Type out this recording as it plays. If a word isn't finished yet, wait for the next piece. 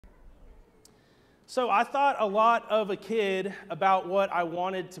So I thought a lot of a kid about what I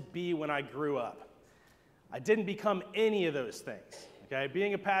wanted to be when I grew up. I didn't become any of those things, okay?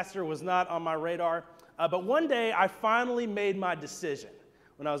 Being a pastor was not on my radar, but one day I finally made my decision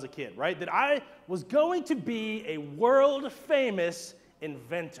when I was a kid, right? That I was going to be a world-famous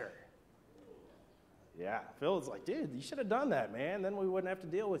inventor. Yeah, Phil was like, dude, you should have done that, man. Then we wouldn't have to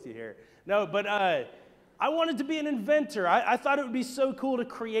deal with you here. No, but I wanted to be an inventor. I thought it would be so cool to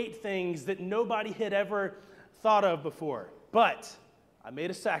create things that nobody had ever thought of before. But I made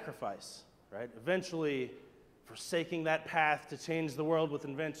a sacrifice, right? Eventually, forsaking that path to change the world with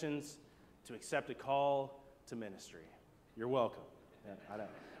inventions, to accept a call to ministry. You're welcome. Yeah, I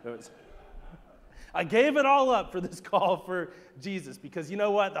know. I gave it all up for this call for Jesus because you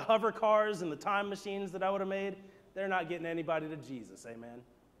know what? The hover cars and the time machines that I would have made, they're not getting anybody to Jesus. Amen?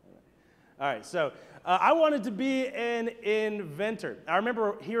 All right, so I wanted to be an inventor. I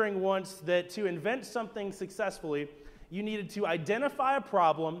remember hearing once that to invent something successfully, you needed to identify a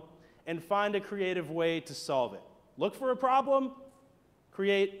problem and find a creative way to solve it. Look for a problem,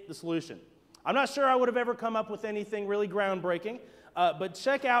 create the solution. I'm not sure I would have ever come up with anything really groundbreaking, but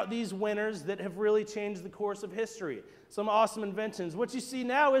check out these winners that have really changed the course of history. Some awesome inventions. What you see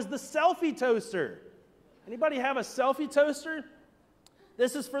now is the selfie toaster. Anybody have a selfie toaster?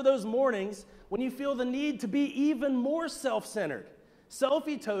 This is for those mornings when you feel the need to be even more self-centered.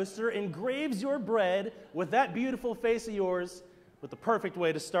 Selfie toaster engraves your bread with that beautiful face of yours with the perfect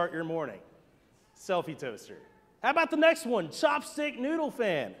way to start your morning. Selfie toaster. How about the next one? Chopstick noodle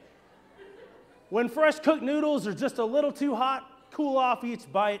fan. When fresh cooked noodles are just a little too hot, cool off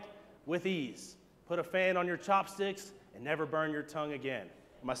each bite with ease. Put a fan on your chopsticks and never burn your tongue again.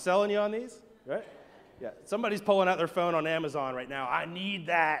 Am I selling you on these? Right? Yeah, somebody's pulling out their phone on Amazon right now. I need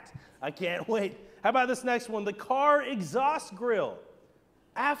that. I can't wait. How about this next one? The car exhaust grill.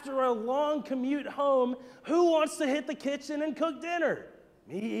 After a long commute home, who wants to hit the kitchen and cook dinner?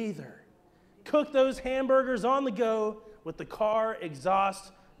 Me either. Cook those hamburgers on the go with the car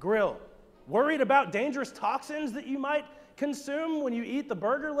exhaust grill. Worried about dangerous toxins that you might consume when you eat the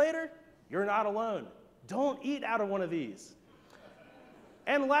burger later? You're not alone. Don't eat out of one of these.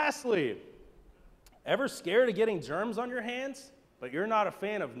 And lastly, ever scared of getting germs on your hands, but you're not a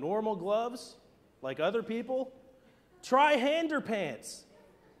fan of normal gloves like other people? Try Handerpants.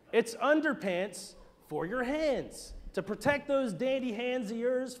 It's underpants for your hands to protect those dandy hands of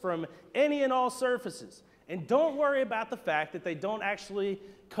yours from any and all surfaces. And don't worry about the fact that they don't actually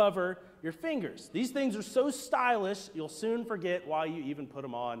cover your fingers. These things are so stylish, you'll soon forget why you even put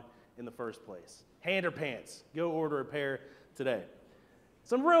them on in the first place. Handerpants. Go order a pair today.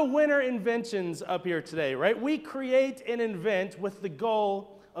 Some real winner inventions up here today, right? We create and invent with the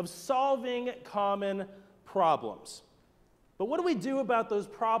goal of solving common problems. But what do we do about those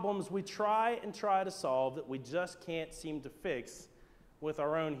problems we try to solve that we just can't seem to fix with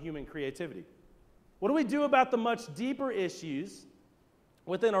our own human creativity? What do we do about the much deeper issues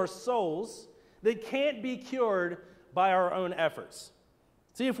within our souls that can't be cured by our own efforts?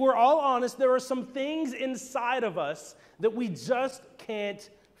 See, if we're all honest, there are some things inside of us that we just can't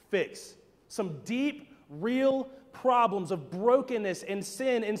fix. Some deep, real problems of brokenness and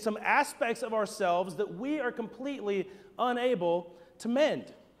sin in some aspects of ourselves that we are completely unable to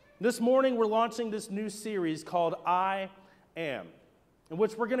mend. This morning, we're launching this new series called I Am, in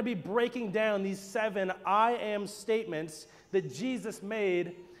which we're going to be breaking down these 7 I am statements that Jesus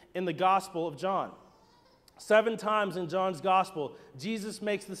made in the Gospel of John. 7 times in John's Gospel, Jesus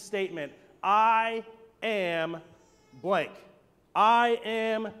makes the statement, I am blank. I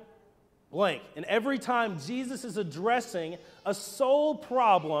am blank. And every time Jesus is addressing a soul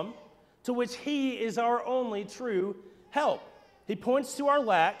problem to which he is our only true help. He points to our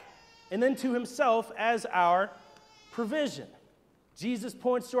lack and then to himself as our provision. Jesus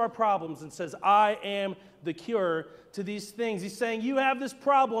points to our problems and says, I am the cure to these things. He's saying, you have this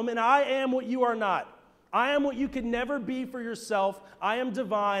problem and I am what you are not. I am what you could never be for yourself. I am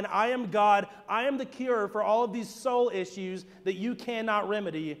divine. I am God. I am the cure for all of these soul issues that you cannot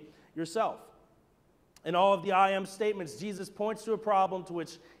remedy yourself. In all of the I am statements, Jesus points to a problem to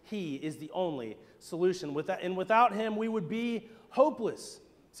which he is the only solution. Without him, we would be hopeless.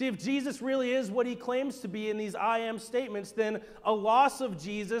 See, if Jesus really is what he claims to be in these I am statements, then a loss of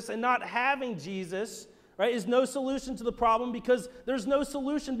Jesus and not having Jesus, right, is no solution to the problem, because there's no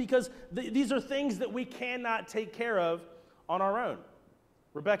solution because these are things that we cannot take care of on our own.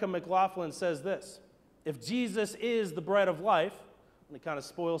 Rebecca McLaughlin says this: if Jesus is the bread of life, I'm going to kind of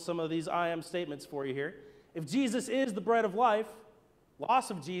spoil some of these I am statements for you here. If Jesus is the bread of life,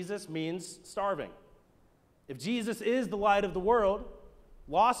 loss of Jesus means starving. If Jesus is the light of the world,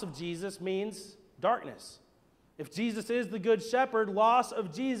 loss of Jesus means darkness. If Jesus is the good shepherd, loss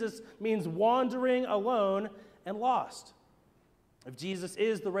of Jesus means wandering alone and lost. If Jesus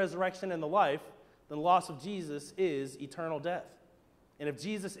is the resurrection and the life, then loss of Jesus is eternal death. And if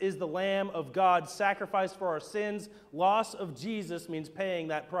Jesus is the Lamb of God sacrificed for our sins, loss of Jesus means paying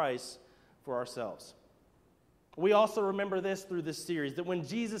that price for ourselves. We also remember this through this series, that when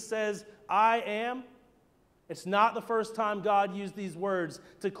Jesus says, I am, it's not the first time God used these words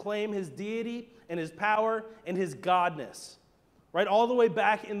to claim his deity and his power and his godness. Right, all the way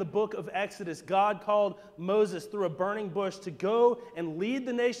back in the book of Exodus, God called Moses through a burning bush to go and lead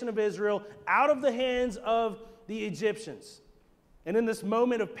the nation of Israel out of the hands of the Egyptians. And in this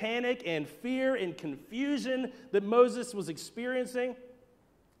moment of panic and fear and confusion that Moses was experiencing,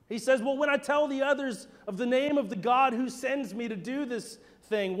 he says, well, when I tell the others of the name of the God who sends me to do this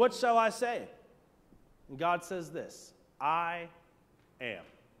thing, what shall I say? And God says this, I am.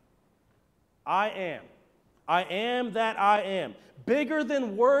 I am. I am that I am. Bigger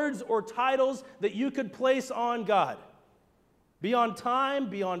than words or titles that you could place on God. Beyond time,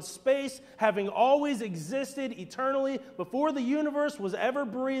 beyond space, having always existed eternally before the universe was ever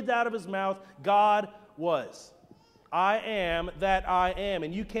breathed out of his mouth, God was. I am that I am.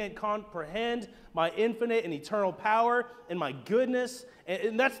 And you can't comprehend my infinite and eternal power and my goodness.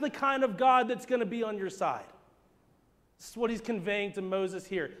 And that's the kind of God that's going to be on your side. This is what he's conveying to Moses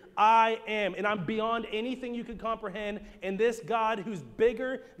here. I am, and I'm beyond anything you could comprehend, and this God who's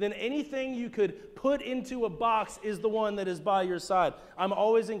bigger than anything you could put into a box is the one that is by your side. I'm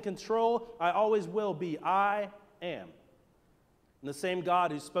always in control. I always will be. I am. And the same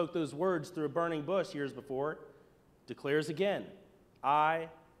God who spoke those words through a burning bush years before declares again, I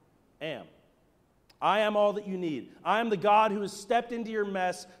am. I am all that you need. I am the God who has stepped into your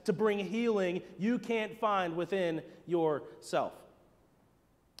mess to bring healing you can't find within yourself.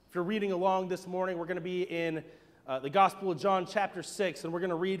 If you're reading along this morning, we're going to be in the Gospel of John chapter 6, and we're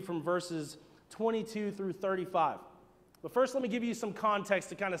going to read from verses 22 through 35. But first, let me give you some context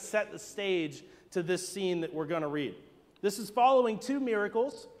to kind of set the stage to this scene that we're going to read. This is following two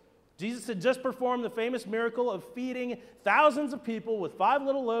miracles. Jesus had just performed the famous miracle of feeding thousands of people with 5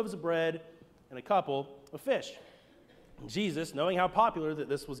 little loaves of bread and a couple of fish. Jesus, knowing how popular that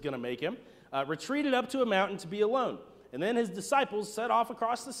this was going to make him, retreated up to a mountain to be alone. And then his disciples set off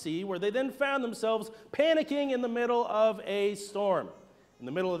across the sea, where they then found themselves panicking in the middle of a storm. In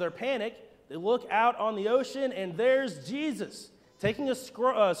the middle of their panic, they look out on the ocean, and there's Jesus taking a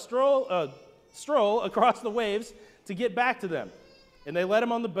stroll across the waves to get back to them. And they let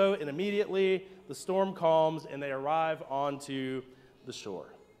him on the boat, and immediately the storm calms, and they arrive onto the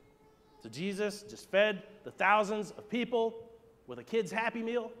shore. So Jesus just fed the thousands of people with a kid's Happy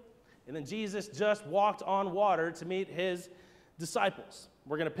Meal, and then Jesus just walked on water to meet his disciples.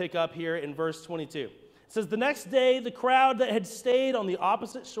 We're going to pick up here in verse 22. It says, the next day, the crowd that had stayed on the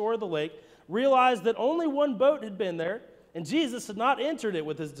opposite shore of the lake realized that only one boat had been there, and Jesus had not entered it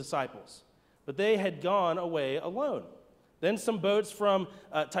with his disciples, but they had gone away alone. Then some boats from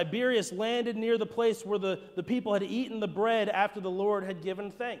Tiberias landed near the place where the people had eaten the bread after the Lord had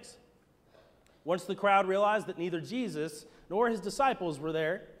given thanks. Once the crowd realized that neither Jesus nor his disciples were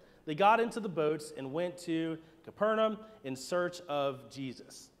there, they got into the boats and went to Capernaum in search of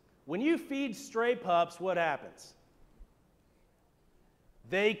Jesus. When you feed stray pups, what happens?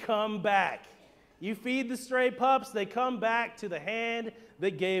 They come back. You feed the stray pups, they come back to the hand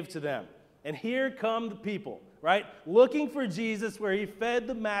that gave to them. And here come the people, right? Looking for Jesus where he fed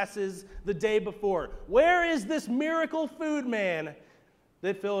the masses the day before. Where is this miracle food man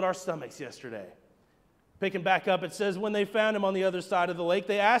that filled our stomachs yesterday? Picking back up, it says, when they found him on the other side of the lake,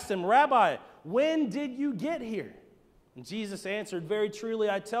 they asked him, Rabbi, when did you get here? And Jesus answered, very truly,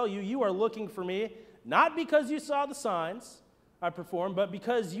 I tell you, you are looking for me, not because you saw the signs I performed, but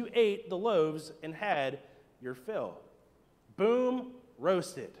because you ate the loaves and had your fill. Boom,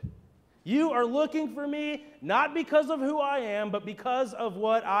 roasted. You are looking for me, not because of who I am, but because of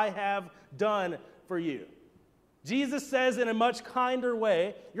what I have done for you. Jesus says in a much kinder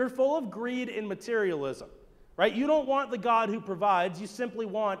way, you're full of greed and materialism, right? You don't want the God who provides, you simply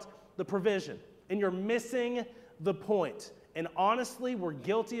want the provision, and you're missing the point. And honestly, we're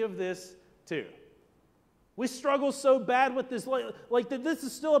guilty of this too. We struggle so bad with this, like that this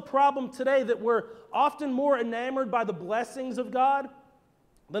is still a problem today, that we're often more enamored by the blessings of God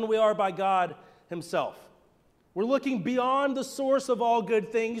than we are by God himself. We're looking beyond the source of all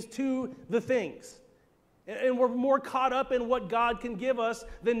good things to the things. And we're more caught up in what God can give us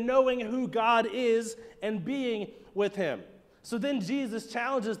than knowing who God is and being with him. So then Jesus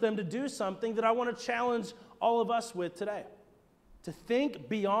challenges them to do something that I want to challenge all of us with today. to think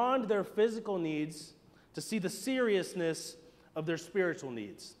beyond their physical needs to see the seriousness of their spiritual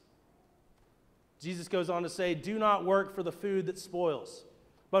needs. Jesus goes on to say, do not work for the food that spoils,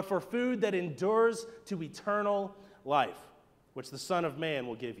 but for food that endures to eternal life, which the Son of Man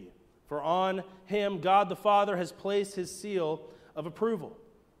will give you. For on him God the Father has placed his seal of approval.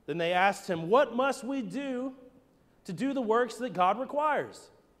 Then they asked him, what must we do to do the works that God requires?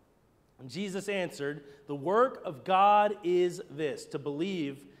 And Jesus answered, the work of God is this, to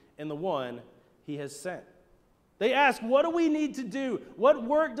believe in the one he has sent. They asked, what do we need to do? What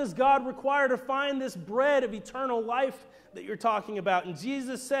work does God require to find this bread of eternal life that you're talking about? And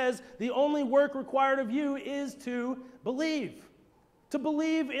Jesus says, the only work required of you is to believe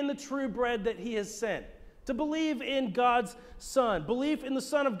in the true bread that he has sent, to believe in God's Son, belief in the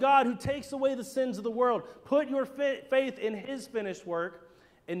Son of God who takes away the sins of the world. Put your faith in his finished work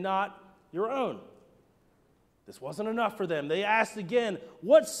and not your own. This wasn't enough for them. They asked again,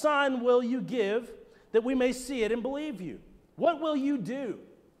 what sign will you give that we may see it and believe you? What will you do?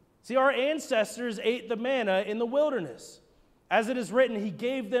 See, our ancestors ate the manna in the wilderness. As it is written, he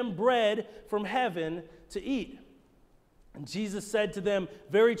gave them bread from heaven to eat. And Jesus said to them,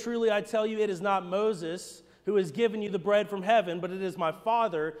 very truly I tell you, it is not Moses who has given you the bread from heaven, but it is my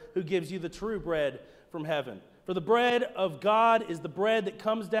Father who gives you the true bread from heaven. For the bread of God is the bread that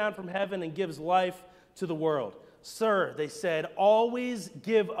comes down from heaven and gives life to the world. Sir, they said, always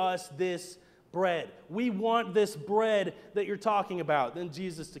give us this bread. We want this bread that you're talking about. Then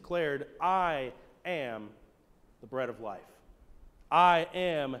Jesus declared, I am the bread of life. I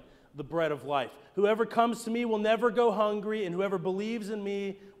am the bread of life. Whoever comes to me will never go hungry, and whoever believes in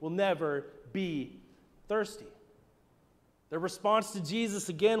me will never be thirsty. Their response to Jesus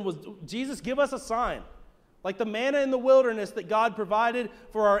again was, Jesus, give us a sign, like the manna in the wilderness that God provided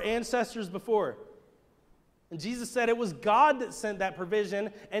for our ancestors before. And Jesus said it was God that sent that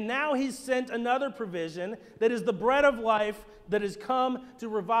provision, and now he's sent another provision that is the bread of life that has come to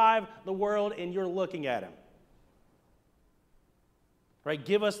revive the world, and you're looking at him. Right?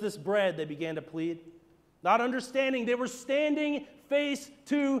 Give us this bread, they began to plead. Not understanding, they were standing face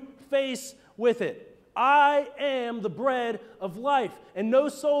to face with it. I am the bread of life, and no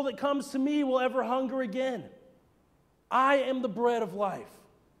soul that comes to me will ever hunger again. I am the bread of life.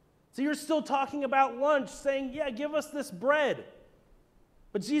 So you're still talking about lunch, saying, yeah, give us this bread.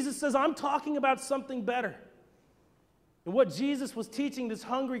 But Jesus says, I'm talking about something better. And what Jesus was teaching this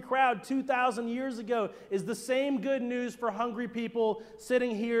hungry crowd 2,000 years ago is the same good news for hungry people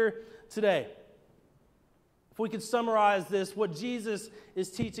sitting here today. If we could summarize this, what Jesus is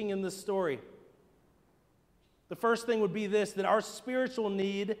teaching in this story, the first thing would be this, that our spiritual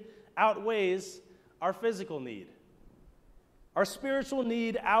need outweighs our physical need. Our spiritual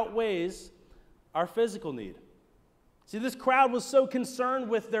need outweighs our physical need. See, this crowd was so concerned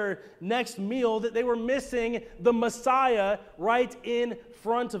with their next meal that they were missing the Messiah right in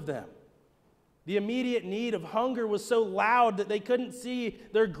front of them. The immediate need of hunger was so loud that they couldn't see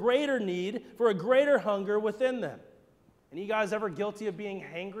their greater need for a greater hunger within them. Any guys ever guilty of being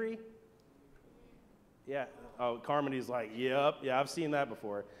hangry? Yeah. Oh, Carmody's like, yep, yeah, I've seen that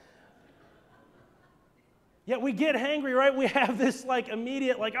before. Yeah, we get hangry, right? We have this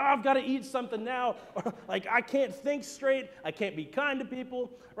immediate, oh, I've got to eat something now. Or I can't think straight. I can't be kind to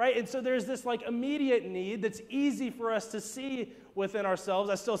people, right? And so there's this immediate need that's easy for us to see within ourselves.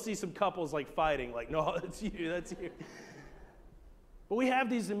 I still see some couples fighting, no, that's you, that's you. But we have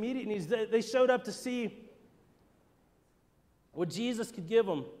these immediate needs. They showed up to see what Jesus could give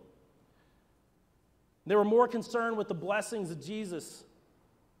them. They were more concerned with the blessings of Jesus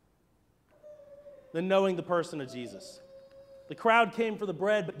than knowing the person of Jesus. The crowd came for the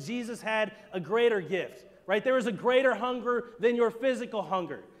bread, but Jesus had a greater gift, right? There is a greater hunger than your physical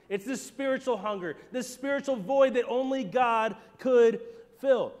hunger. It's this spiritual hunger, this spiritual void that only God could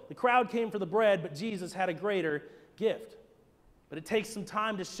fill. The crowd came for the bread, but Jesus had a greater gift. But it takes some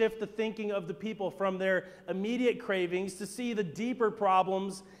time to shift the thinking of the people from their immediate cravings to see the deeper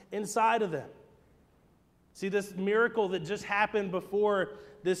problems inside of them. See, this miracle that just happened before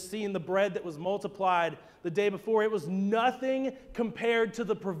this scene, the bread that was multiplied the day before, it was nothing compared to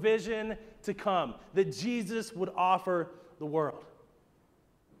the provision to come that Jesus would offer the world.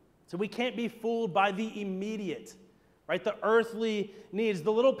 So we can't be fooled by the immediate, right? The earthly needs,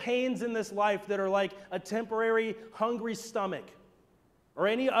 the little pains in this life that are like a temporary hungry stomach or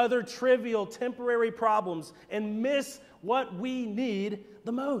any other trivial temporary problems, and miss what we need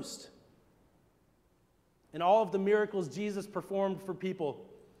the most. In all of the miracles Jesus performed for people,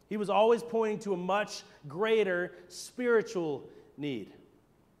 he was always pointing to a much greater spiritual need.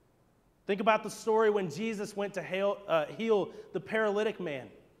 Think about the story when Jesus went to heal the paralytic man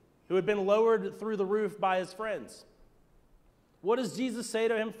who had been lowered through the roof by his friends. What does Jesus say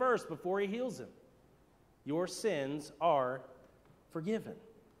to him first before he heals him? Your sins are forgiven.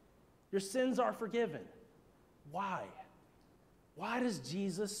 Your sins are forgiven. Why? Why does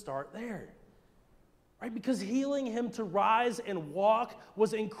Jesus start there? Right? Because healing him to rise and walk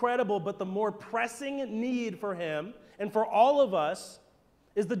was incredible, but the more pressing need for him and for all of us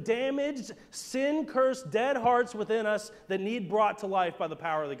is the damaged, sin-cursed, dead hearts within us that need brought to life by the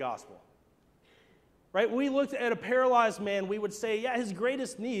power of the gospel. Right? When we looked at a paralyzed man, we would say, yeah, his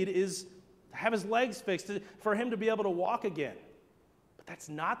greatest need is to have his legs fixed, for him to be able to walk again. But that's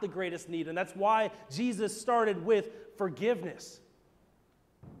not the greatest need, and that's why Jesus started with forgiveness.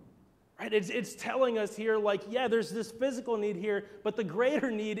 Right? It's telling us here, like, yeah, there's this physical need here, but the greater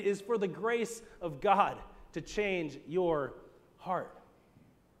need is for the grace of God to change your heart.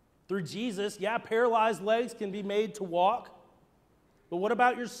 Through Jesus, yeah, paralyzed legs can be made to walk, but what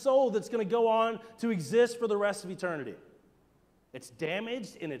about your soul that's going to go on to exist for the rest of eternity? It's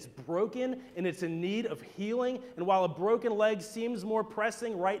damaged and it's broken and it's in need of healing. And while a broken leg seems more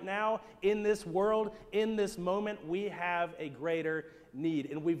pressing right now in this world, in this moment, we have a greater need.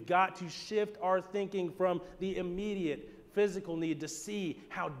 And we've got to shift our thinking from the immediate physical need to see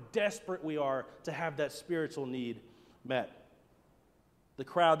how desperate we are to have that spiritual need met. The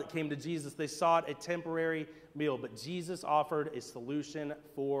crowd that came to Jesus, they sought a temporary meal, but Jesus offered a solution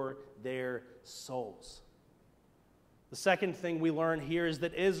for their souls. The second thing we learn here is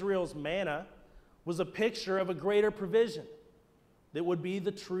that Israel's manna was a picture of a greater provision that would be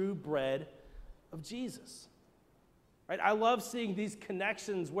the true bread of Jesus. Right? I love seeing these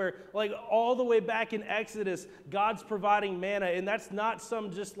connections where, like, all the way back in Exodus, God's providing manna, and that's not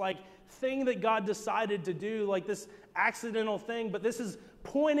some just like thing that God decided to do, like this accidental thing, but this is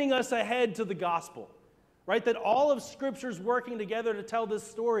pointing us ahead to the gospel. Right? That all of Scripture's working together to tell this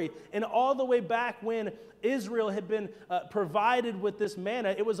story. And all the way back when Israel had been provided with this manna,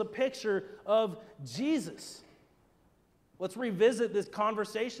 it was a picture of Jesus. Let's revisit this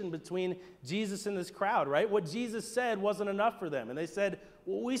conversation between Jesus and this crowd, right? What Jesus said wasn't enough for them. And they said,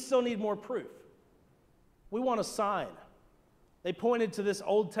 well, we still need more proof. We want a sign. They pointed to this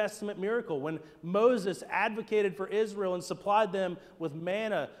Old Testament miracle when Moses advocated for Israel and supplied them with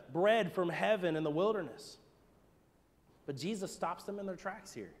manna, bread from heaven in the wilderness. But Jesus stops them in their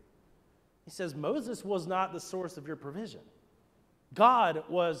tracks here. He says, Moses was not the source of your provision. God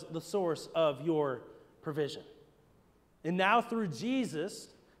was the source of your provision. And now through Jesus,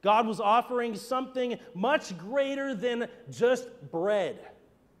 God was offering something much greater than just bread.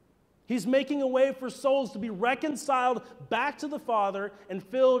 He's making a way for souls to be reconciled back to the Father and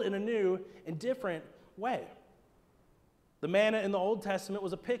filled in a new and different way. The manna in the Old Testament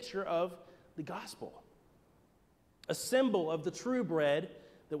was a picture of the gospel, a symbol of the true bread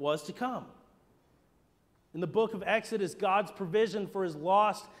that was to come. In the book of Exodus, God's provision for his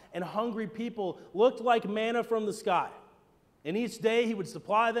lost and hungry people looked like manna from the sky. And each day he would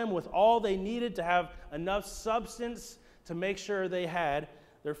supply them with all they needed to have enough substance to make sure they had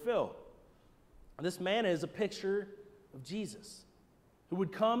their fill. This manna is a picture of Jesus, who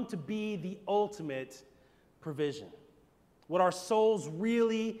would come to be the ultimate provision. What our souls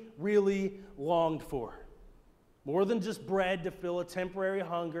really, really longed for. More than just bread to fill a temporary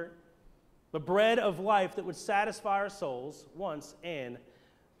hunger, but bread of life that would satisfy our souls once and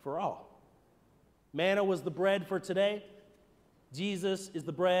for all. Manna was the bread for today. Jesus is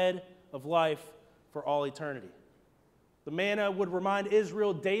the bread of life for all eternity. The manna would remind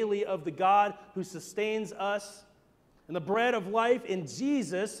Israel daily of the God who sustains us. And the bread of life in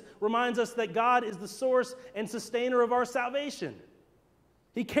Jesus reminds us that God is the source and sustainer of our salvation.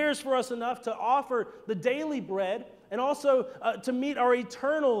 He cares for us enough to offer the daily bread and also to meet our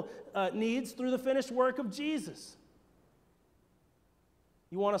eternal needs through the finished work of Jesus.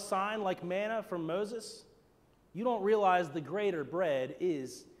 You want a sign like manna from Moses? You don't realize the greater bread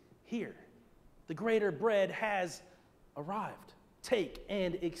is here. The greater bread has arrived. Take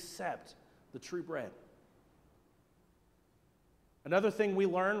and accept the true bread. Another thing we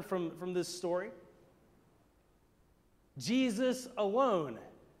learn from this story, Jesus alone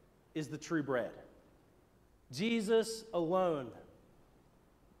is the true bread. Jesus alone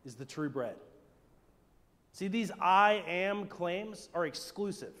is the true bread. See, these I am claims are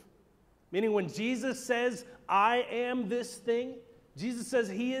exclusive. Meaning when Jesus says, I am this thing, Jesus says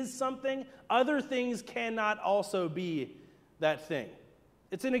he is something, other things cannot also be that thing.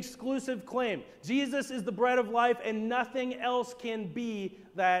 It's an exclusive claim. Jesus is the bread of life, and nothing else can be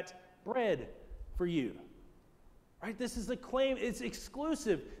that bread for you. Right? This is a claim. It's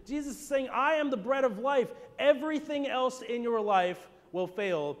exclusive. Jesus is saying, I am the bread of life. Everything else in your life will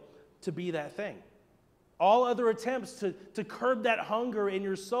fail to be that thing. All other attempts to curb that hunger in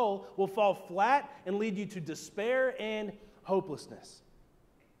your soul will fall flat and lead you to despair and hopelessness.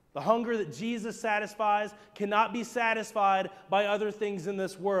 The hunger that Jesus satisfies cannot be satisfied by other things in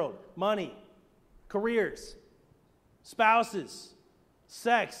this world. Money, careers, spouses,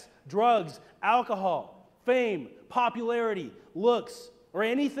 sex, drugs, alcohol, fame, popularity, looks, or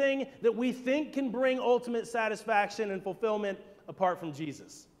anything that we think can bring ultimate satisfaction and fulfillment apart from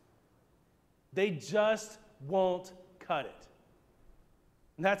Jesus. They just won't cut it.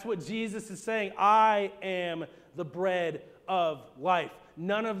 And that's what Jesus is saying. I am the bread of life.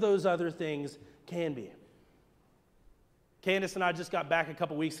 None of those other things can be. Candace and I just got back a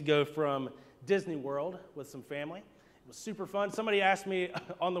couple weeks ago from Disney World with some family. It was super fun. Somebody asked me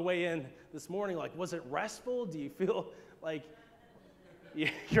on the way in this morning, like, was it restful? Do you feel like...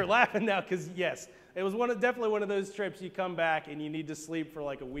 You're laughing now because, yes, it was definitely one of those trips you come back and you need to sleep for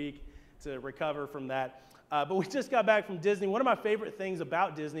like a week to recover from that. But we just got back from Disney. One of my favorite things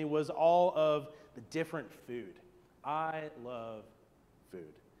about Disney was all of the different food. I love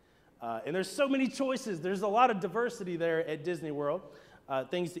food. And there's so many choices. There's a lot of diversity there at Disney World,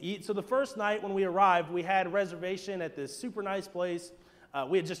 things to eat. So the first night when we arrived, we had a reservation at this super nice place.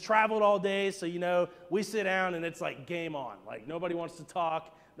 We had just traveled all day, so, we sit down and it's like game on. Like nobody wants to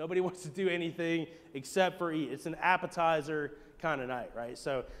talk. Nobody wants to do anything except for eat. It's an appetizer kind of night, right?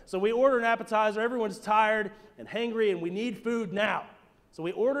 So we order an appetizer. Everyone's tired and hangry, and we need food now. So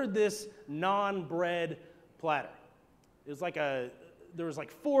we ordered this non-bread platter. It was there was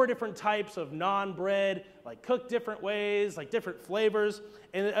 4 different types of non-bread, like cooked different ways, like different flavors.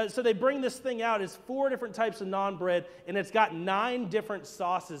 And so they bring this thing out. It's 4 different types of non-bread, and it's got 9 different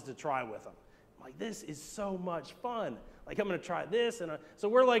sauces to try with them. I'm like, this is so much fun. Like, I'm going to try this. And so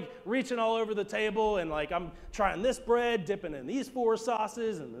we're like reaching all over the table, and like I'm trying this bread, dipping in these 4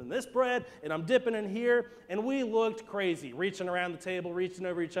 sauces, and then this bread, and I'm dipping in here. And we looked crazy, reaching around the table, reaching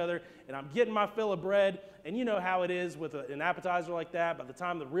over each other, and I'm getting my fill of bread. And you know how it is with an appetizer like that. By the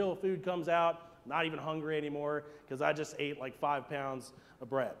time the real food comes out, I'm not even hungry anymore because I just ate like 5 pounds of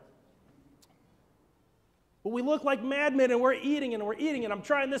bread. But we look like madmen, and we're eating, and I'm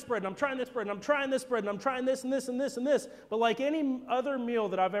trying this bread, and I'm trying this bread, and I'm trying this bread, and I'm trying this and this and this and this. But like any other meal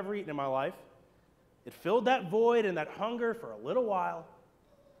that I've ever eaten in my life, it filled that void and that hunger for a little while.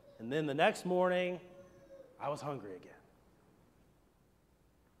 And then the next morning, I was hungry again.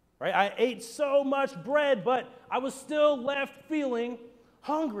 Right? I ate so much bread, but I was still left feeling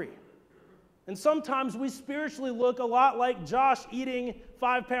hungry. And sometimes we spiritually look a lot like Josh eating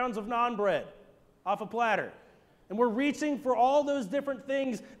 5 pounds of non-bread off a platter. And we're reaching for all those different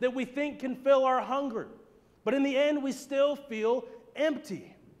things that we think can fill our hunger. But in the end, we still feel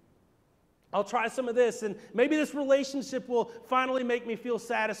empty. I'll try some of this, and maybe this relationship will finally make me feel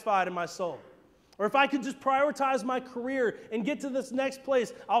satisfied in my soul. Or if I could just prioritize my career and get to this next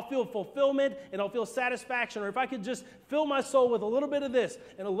place, I'll feel fulfillment and I'll feel satisfaction. Or if I could just fill my soul with a little bit of this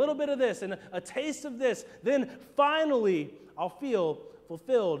and a little bit of this and a taste of this, then finally I'll feel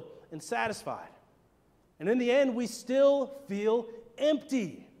fulfilled and satisfied. And in the end, we still feel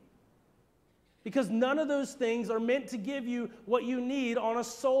empty. Because none of those things are meant to give you what you need on a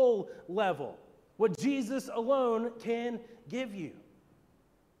soul level, what Jesus alone can give you.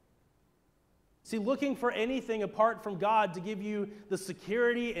 See, looking for anything apart from God to give you the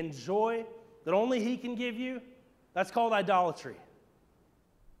security and joy that only He can give you, that's called idolatry.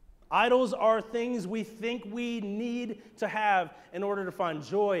 Idols are things we think we need to have in order to find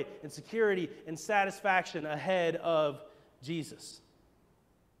joy and security and satisfaction ahead of Jesus.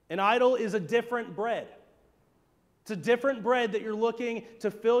 An idol is a different bread. It's a different bread that you're looking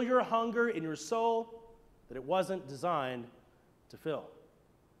to fill your hunger in your soul that it wasn't designed to fill.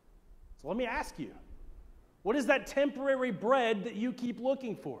 So let me ask you, what is that temporary bread that you keep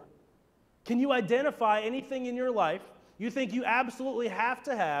looking for? Can you identify anything in your life you think you absolutely have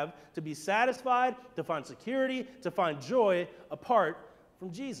to be satisfied, to find security, to find joy apart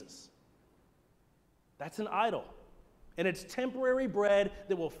from Jesus? That's an idol. And it's temporary bread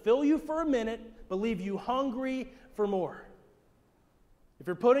that will fill you for a minute, but leave you hungry for more. If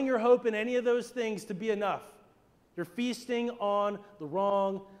you're putting your hope in any of those things to be enough, you're feasting on the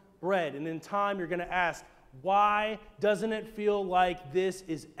wrong bread. And in time, you're going to ask, why doesn't it feel like this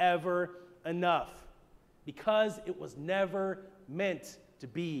is ever enough? Because it was never meant to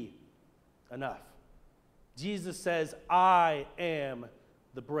be enough. Jesus says, I am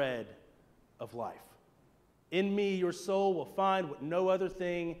the bread of life. In me, your soul will find what no other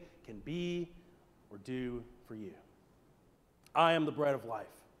thing can be or do for you. I am the bread of life.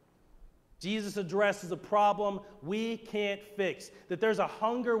 Jesus addresses a problem we can't fix, that there's a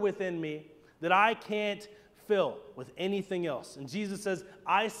hunger within me that I can't fill with anything else. And Jesus says,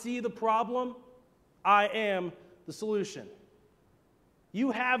 I see the problem, I am the solution.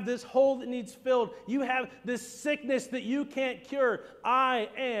 You have this hole that needs filled. You have this sickness that you can't cure. I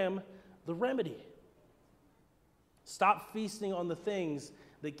am the remedy. Stop feasting on the things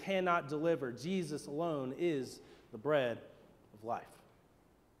that cannot deliver. Jesus alone is the bread of life.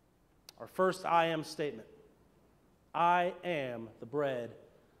 Our first I am statement. I am the bread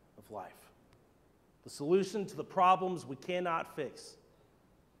of life. The solution to the problems we cannot fix.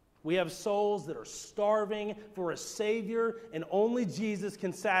 We have souls that are starving for a Savior, and only Jesus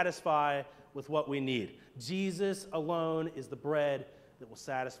can satisfy with what we need. Jesus alone is the bread that will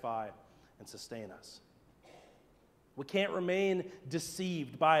satisfy and sustain us. We can't remain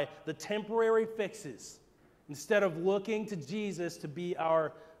deceived by the temporary fixes instead of looking to Jesus to be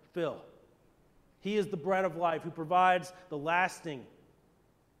our fill. He is the bread of life who provides the lasting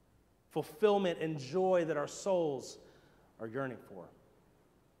fulfillment and joy that our souls are yearning for.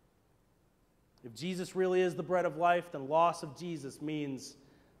 If Jesus really is the bread of life, then loss of Jesus means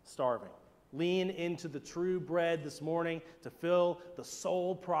starving. Lean into the true bread this morning to fill the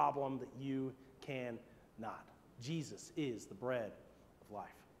sole problem that you cannot. Jesus is the bread of life.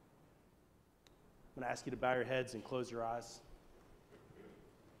 I'm going to ask you to bow your heads and close your eyes.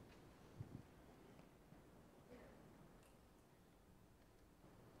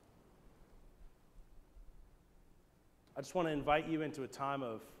 I just want to invite you into a time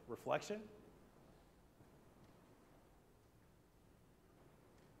of reflection.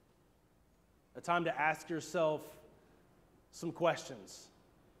 A time to ask yourself some questions.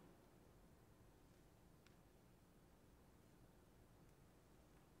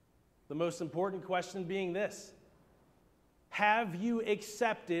 The most important question being this: have you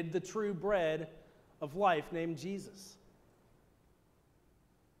accepted the true bread of life named Jesus?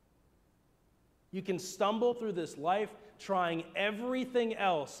 You can stumble through this life trying everything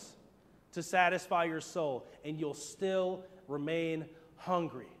else to satisfy your soul, and you'll still remain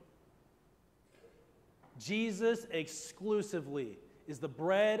hungry. Jesus exclusively is the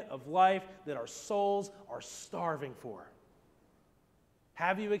bread of life that our souls are starving for.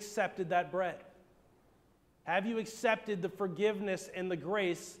 Have you accepted that bread? Have you accepted the forgiveness and the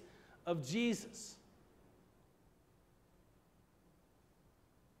grace of Jesus?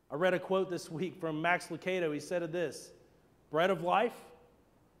 I read a quote this week from Max Lucado. He said this: bread of life,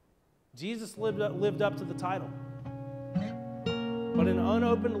 Jesus lived up to the title. But an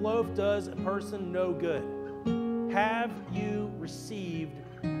unopened loaf does a person no good. Have you received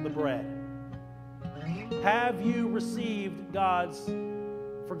the bread? Have you received God's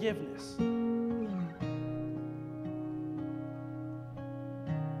forgiveness? I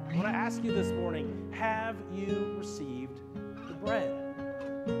want to ask you this morning, have you received the bread?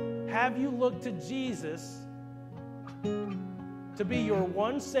 Have you looked to Jesus to be your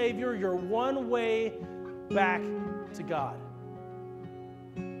one Savior, your one way back to God?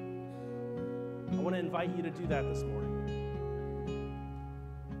 I want to invite you to do that this morning.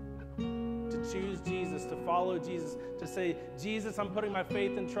 To choose Jesus, to follow Jesus, to say, Jesus, I'm putting my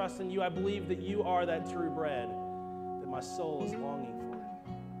faith and trust in you. I believe that you are that true bread that my soul is longing for.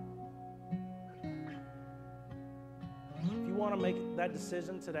 If you want to make that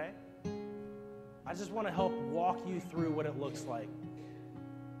decision today, I just want to help walk you through what it looks like.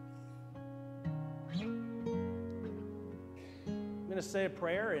 I'm going to say a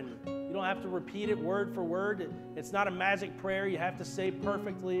prayer, and you don't have to repeat it word for word. It's not a magic prayer you have to say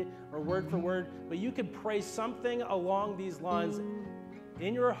perfectly or word for word, but you could pray something along these lines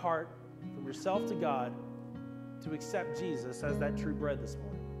in your heart from yourself to God to accept Jesus as that true bread this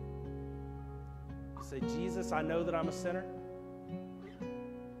morning. You say, Jesus, I know that I'm a sinner.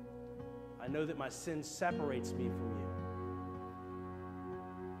 I know that my sin separates me from you.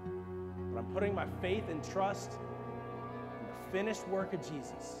 But I'm putting my faith and trust in the finished work of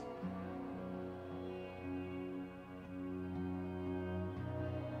Jesus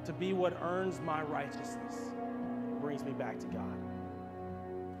to be what earns my righteousness and brings me back to God.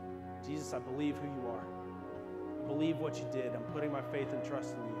 Jesus, I believe who you are. I believe what you did. I'm putting my faith and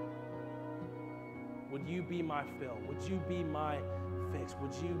trust in you. Would you be my fill? Would you be my fix?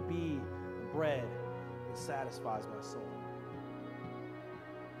 Would you be the bread that satisfies my soul?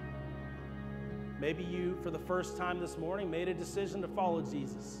 Maybe you, for the first time this morning, made a decision to follow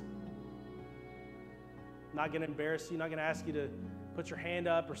Jesus. I'm not going to embarrass you, not going to ask you to put your hand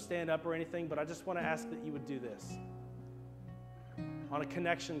up or stand up or anything, but I just want to ask that you would do this. On a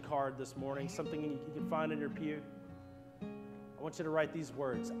connection card this morning, something you can find in your pew, I want you to write these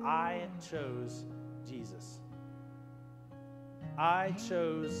words. I chose Jesus. I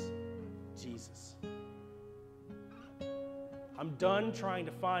chose Jesus. I'm done trying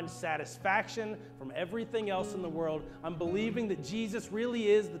to find satisfaction from everything else in the world. I'm believing that Jesus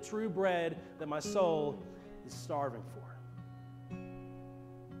really is the true bread that my soul is starving for.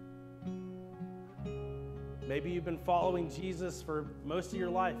 Maybe you've been following Jesus for most of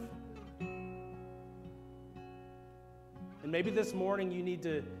your life. And maybe this morning you need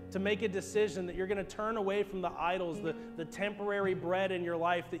to make a decision that you're going to turn away from the idols, the temporary bread in your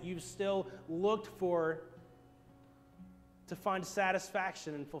life that you've still looked for to find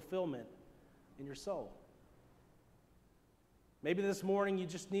satisfaction and fulfillment in your soul. Maybe this morning you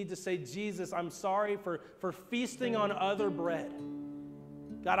just need to say, Jesus, I'm sorry for feasting on other bread.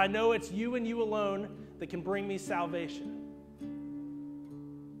 God, I know it's you and you alone that can bring me salvation.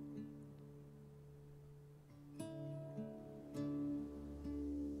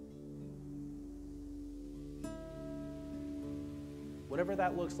 Whatever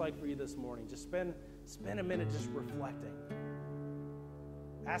that looks like for you this morning, just spend a minute just reflecting.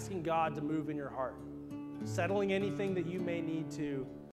 Asking God to move in your heart. Settling anything that you may need to